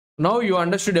Now you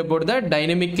understood about the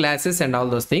dynamic classes and all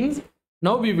those things.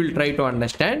 Now we will try to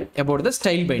understand about the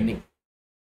style binding.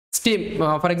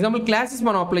 For example, classes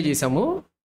మనం apply చేసాము.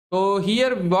 So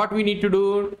here what we need to do,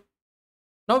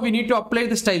 now we need to apply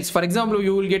the styles. For example,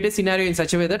 you will get a scenario in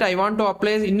such a way that I want to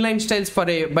apply inline styles for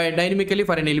dynamically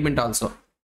for an element also.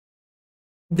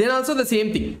 Then also the same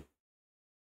thing.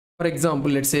 For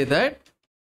example, let's say that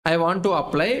I want to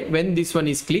apply when this one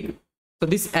is clicked. So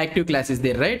this active class is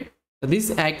there, right? So this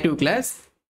active class,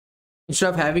 instead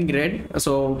of having red,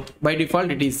 so by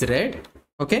default it is red,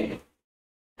 okay?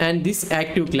 And this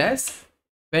active class,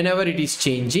 whenever it is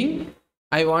changing,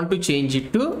 I want to change it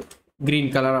to green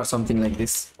color or something like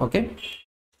this, okay?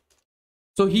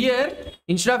 So here,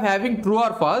 instead of having true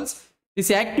or false, this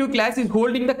active class is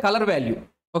holding the color value,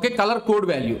 okay, color code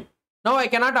value. Now I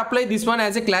cannot apply this one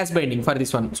as a class binding for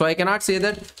this one. So I cannot say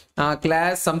that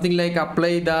class something like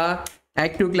apply the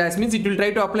active class means it will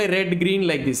try to apply red, green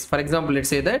like this. For example, let's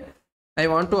say that I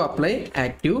want to apply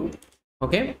active,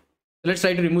 okay? So let's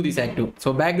try to remove this active.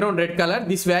 So background red color,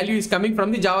 this value is coming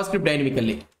from the JavaScript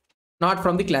dynamically, not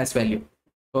from the class value.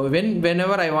 So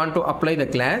whenever I want to apply the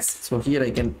class, so here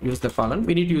I can use the colon.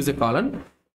 We need to use a colon.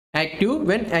 Active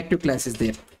when active class is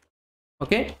there,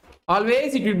 okay?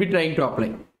 Always it will be trying to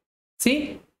apply.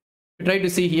 See, try to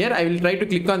see here. I will try to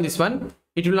click on this one.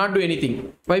 It will not do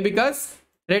anything. Why? Because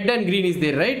red and green is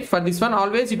there, right? For this one,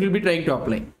 always it will be trying to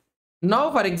apply.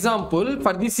 Now, for example,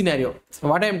 for this scenario,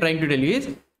 what I am trying to tell you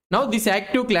is, now this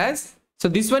active class, so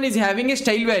this one is having a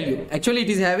style value. Actually, it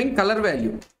is having color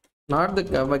value. Not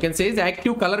the, I can say is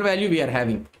active color value we are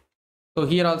having. So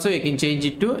here also you can change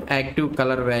it to active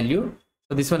color value.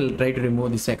 So this one will try to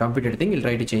remove this computer thing. We'll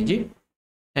try to change it.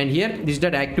 And here this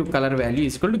dot active color value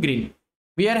is equal to green.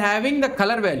 We are having the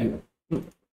color value.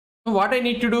 So what I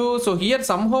need to do, so here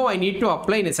somehow I need to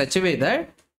apply in such a way that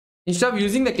instead of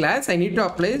using the class, I need to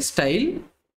apply style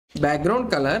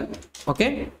background color,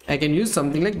 okay? I can use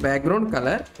something like background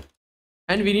color,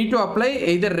 and we need to apply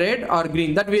either red or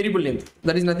green, that variable name,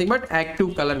 that is nothing but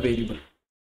active color variable,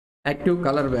 active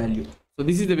color value. So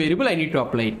this is the variable I need to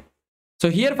apply it. So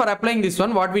here for applying this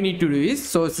one, what we need to do is,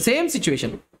 so same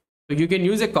situation. So you can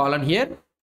use a colon here,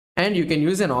 and you can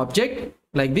use an object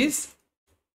like this,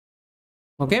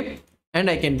 okay? And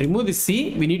I can remove the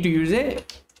C. We need to use a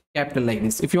capital like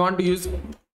this. If you want to use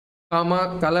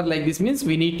comma color like this, means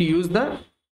we need to use the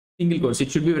single quotes.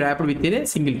 It should be wrapped within a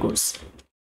single quotes.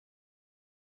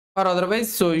 Or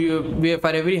otherwise, so for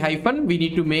every hyphen, we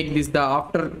need to make this the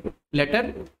after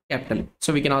letter capital.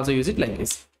 So we can also use it like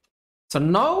this. So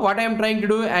now what I am trying to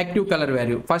do, active color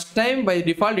value. First time by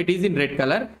default it is in red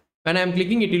color. When I am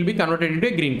clicking, it will be converted into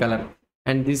a green color.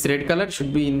 And this red color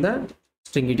should be in the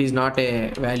string. It is not a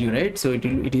value, right? So it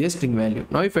is a string value.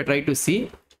 Now if I try to see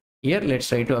here, let's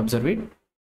try to observe it.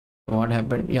 What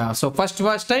happened? Yeah, so first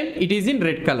time it is in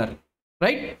red color,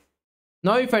 right?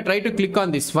 Now if I try to click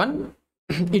on this one,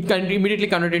 it can immediately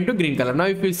convert into green color. Now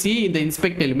if you see in the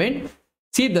inspect element,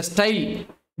 see the style,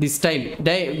 this style,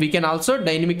 we can also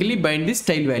dynamically bind this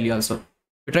style value also. If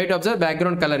you try to observe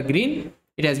background color green,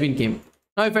 it has been came.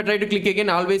 Now if I try to click again,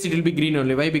 always it will be green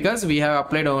only. Why? Because we have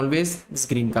applied always this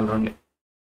green color only.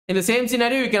 In the same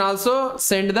scenario, you can also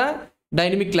send the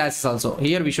dynamic classes also.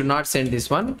 Here we should not send this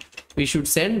one. We should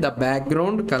send the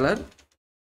background color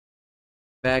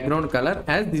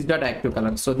as this dot active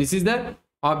color. So this is the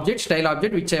object, style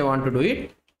object, which I want to do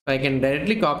it. So I can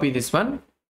directly copy this one,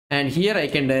 and here I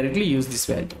can directly use this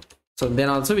value. So then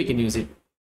also we can use it.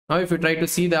 Now if you try to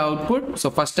see the output, so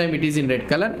first time it is in red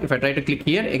color. If I try to click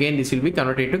here, again this will be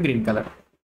converted to green color.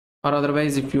 Or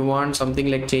otherwise, if you want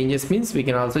something like changes, means we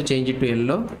can also change it to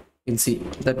yellow. You'll see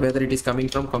that whether it is coming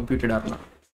from computed or not.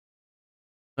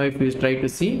 Now if you try to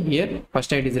see here,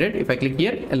 first time it is red. If I click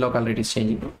here, yellow color it is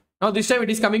changing. Now this time it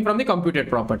is coming from the computed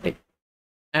property.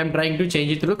 I am trying to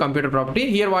change it through computer property.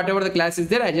 Here whatever the class is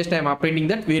there, I am appending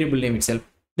that variable name itself.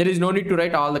 There is no need to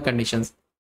write all the conditions.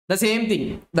 The same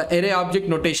thing, the array object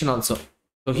notation also.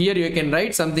 So here you can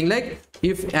write something like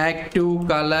if active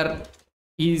color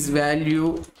is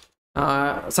value,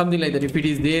 something like that. If it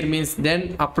is there, means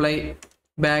then apply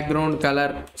background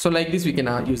color. So like this we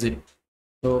can use it.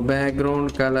 So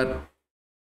background color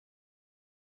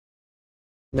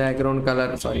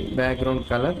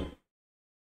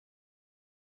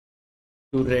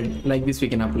to red, like this we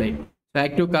can apply. So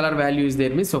active color value is there,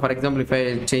 means, so for example, if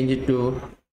I change it to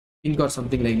pink or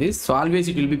something like this, so always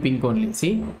it will be pink only.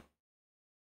 See,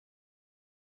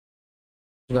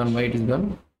 it's gone, white is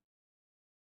gone.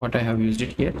 What I have used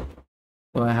it here,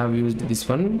 so I have used this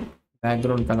one,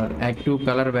 background color, active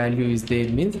color value is there,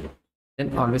 means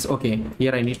then always, okay,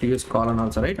 here I need to use colon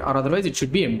also, right? Or otherwise it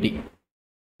should be empty.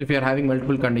 If you are having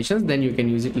multiple conditions, then you can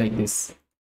use it like this.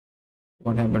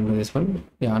 What happened to this one?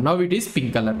 Yeah, now it is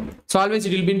pink color. So always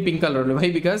it will be in pink color.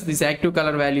 Why? Because this active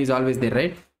color value is always there,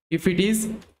 right? If it is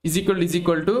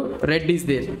equal to red is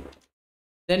there,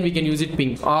 then we can use it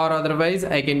pink, or otherwise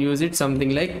I can use it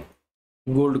something like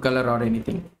gold color or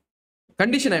anything.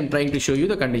 Condition, I'm trying to show you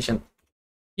the condition.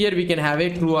 Here we can have a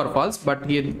true or false, but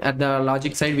here at the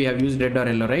logic side we have used red or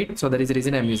yellow, right? So that is the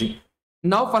reason I'm using.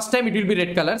 Now first time it will be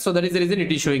red color, so that is the reason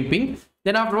it is showing pink.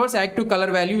 Then afterwards active color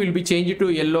value will be changed to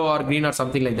yellow or green or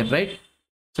something like that, right?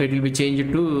 So it will be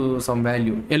changed to some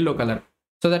value, yellow color.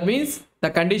 So that means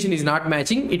the condition is not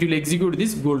matching, it will execute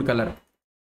this gold color.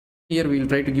 Here we will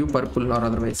try to give purple or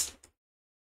otherwise.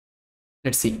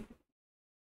 Let's see.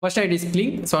 First it is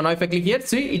clean. So now if I click here,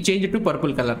 see it changed it to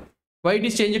purple color. Why it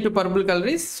is changed to purple color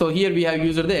is, so here we have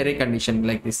used the array condition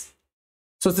like this.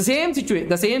 So it's the same situation,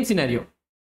 the same scenario.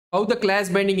 How the class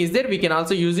binding is there, we can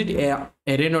also use it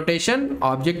array notation,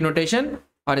 object notation,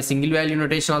 or a single value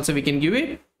notation also we can give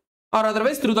it, or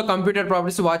otherwise through the computer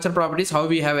properties, watcher properties, how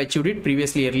we have achieved it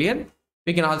previously earlier,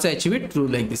 we can also achieve it through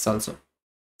like this also.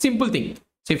 Simple thing.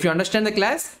 So if you understand the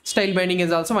class, style binding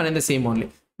is also one and the same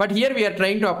only. But here we are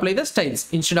trying to apply the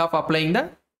styles instead of applying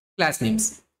the class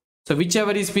names. So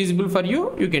whichever is feasible for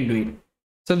you, you can do it.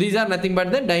 So these are nothing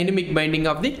but the dynamic binding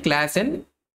of the class and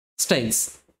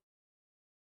styles.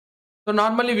 So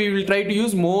normally we will try to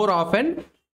use more often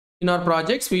in our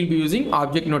projects. We will be using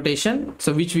object notation,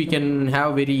 so which we can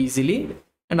have very easily,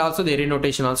 and also the array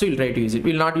notation also we'll try to use it.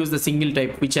 We will not use the single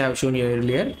type which I have shown you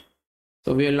earlier.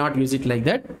 So we will not use it like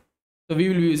that. So we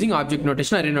will be using object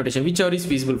notation, array notation, whichever is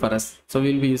feasible for us. So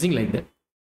we will be using like that.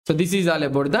 So this is all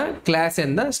about the class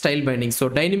and the style binding. So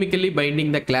dynamically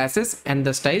binding the classes and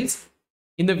the styles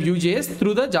in the Vue.js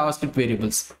through the JavaScript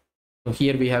variables. So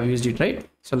here we have used it, right?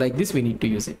 So like this we need to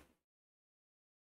use it.